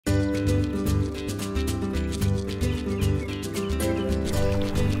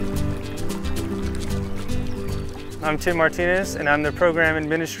I'm Tim Martinez, and I'm the Program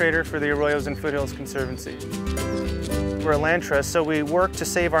Administrator for the Arroyos and Foothills Conservancy. We're a land trust, so we work to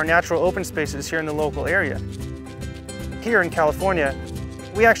save our natural open spaces here in the local area. Here in California,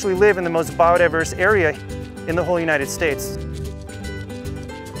 we actually live in the most biodiverse area in the whole United States.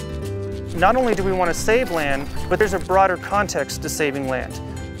 Not only do we want to save land, but there's a broader context to saving land.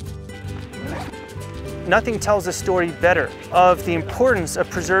 Nothing tells a story better of the importance of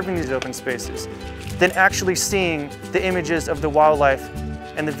preserving these open spaces than actually seeing the images of the wildlife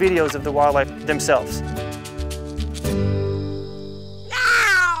and the videos of the wildlife themselves. We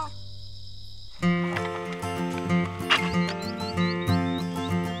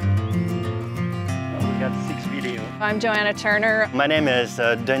got 6 videos. I'm Johanna Turner. My name is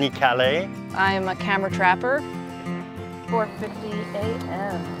Denis Callet. I'm a camera trapper. 4:50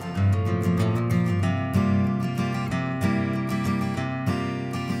 a.m.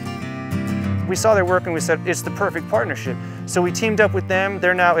 We saw their work and we said, it's the perfect partnership. So we teamed up with them.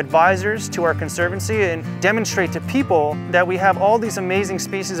 They're now advisors to our conservancy and demonstrate to people that we have all these amazing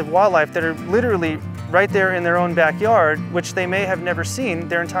species of wildlife that are literally right there in their own backyard, which they may have never seen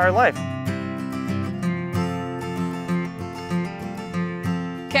their entire life.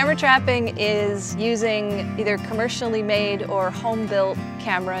 Camera trapping is using either commercially made or home-built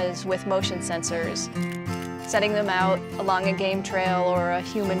cameras with motion sensors, setting them out along a game trail or a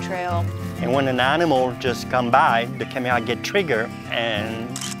human trail. And when an animal just come by, the camera get triggered and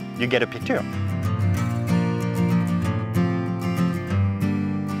you get a picture.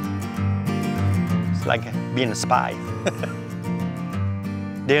 It's like being a spy.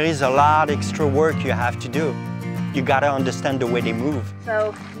 There is a lot of extra work you have to do. You gotta understand the way they move.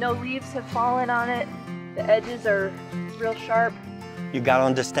 So no leaves have fallen on it. The edges are real sharp. You gotta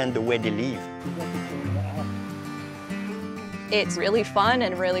understand the way they live. It's really fun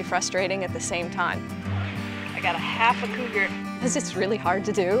and really frustrating at the same time. I got a half a cougar. Because it's really hard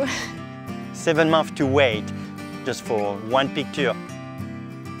to do. 7 months to wait just for one picture.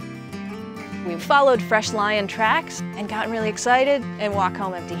 We followed fresh lion tracks and gotten really excited and walk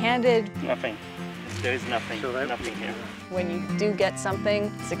home empty-handed. Nothing. There is nothing. Nothing here. When you do get something,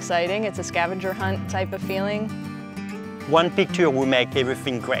 it's exciting. It's a scavenger hunt type of feeling. One picture will make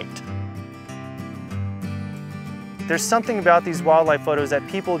everything great. There's something about these wildlife photos that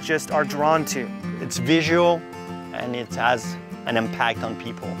people just are drawn to. It's visual and it has an impact on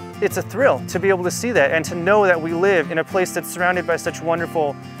people. It's a thrill to be able to see that and to know that we live in a place that's surrounded by such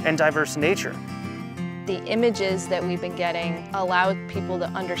wonderful and diverse nature. The images that we've been getting allow people to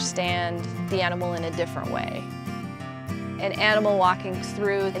understand the animal in a different way. An animal walking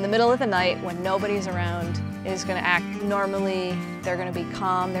through in the middle of the night when nobody's around is going to act normally. They're going to be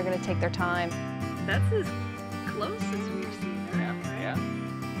calm. They're going to take their time. That's as close as we've seen her. Yeah.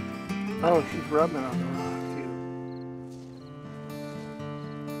 Oh, she's rubbing on the rock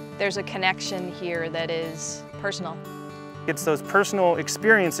too. There's a connection here that is personal. It's those personal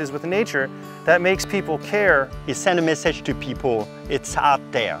experiences with nature that makes people care. It sends a message to people, it's out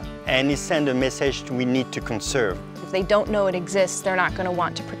there, and it sends a message we need to conserve. If they don't know it exists, they're not going to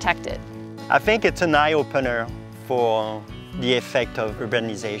want to protect it. I think it's an eye-opener for the effect of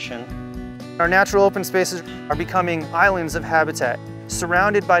urbanization. Our natural open spaces are becoming islands of habitat,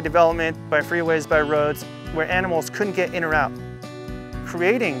 surrounded by development, by freeways, by roads, where animals couldn't get in or out.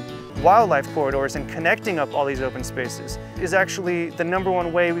 Creating wildlife corridors and connecting up all these open spaces is actually the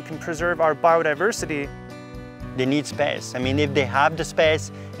 #1 way we can preserve our biodiversity. They need space. I mean, if they have the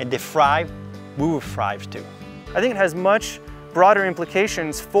space and they thrive, we will thrive too. I think it has much broader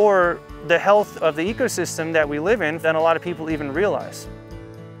implications for the health of the ecosystem that we live in than a lot of people even realize.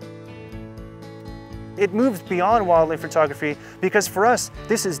 It moves beyond wildlife photography because for us,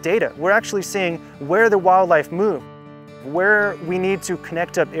 this is data. We're actually seeing where the wildlife move, where we need to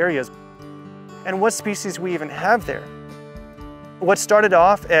connect up areas, and what species we even have there. What started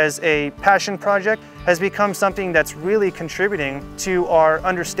off as a passion project has become something that's really contributing to our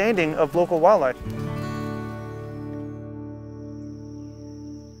understanding of local wildlife.